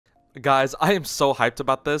Guys, I am so hyped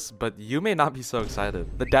about this, but you may not be so excited.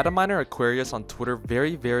 The data miner Aquarius on Twitter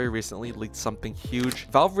very recently leaked something huge.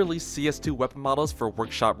 Valve released CS2 weapon models for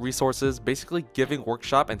workshop resources, basically giving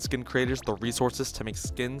workshop and skin creators the resources to make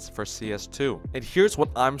skins for CS2. And here's what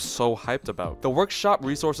I'm so hyped about. The workshop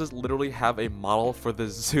resources literally have a model for the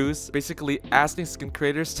Zeus, basically asking skin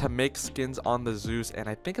creators to make skins on the Zeus, and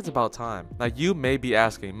I think it's about time. Now you may be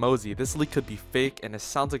asking, Mohzy, this leak could be fake and it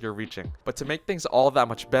sounds like you're reaching. But to make things all that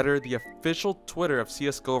much better, the official Twitter of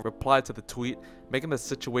CSGO replied to the tweet, making the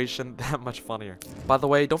situation that much funnier. By the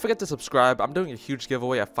way, don't forget to subscribe. I'm doing a huge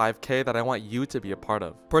giveaway at 5K that I want you to be a part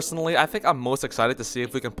of. Personally, I think I'm most excited to see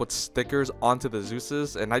if we can put stickers onto the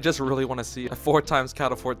Zeuses, and I just really want to see a 4 times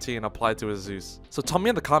count of 14 applied to a Zeus. So tell me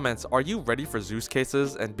in the comments, are you ready for Zeus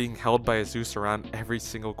cases and being held by a Zeus around every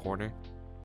single corner?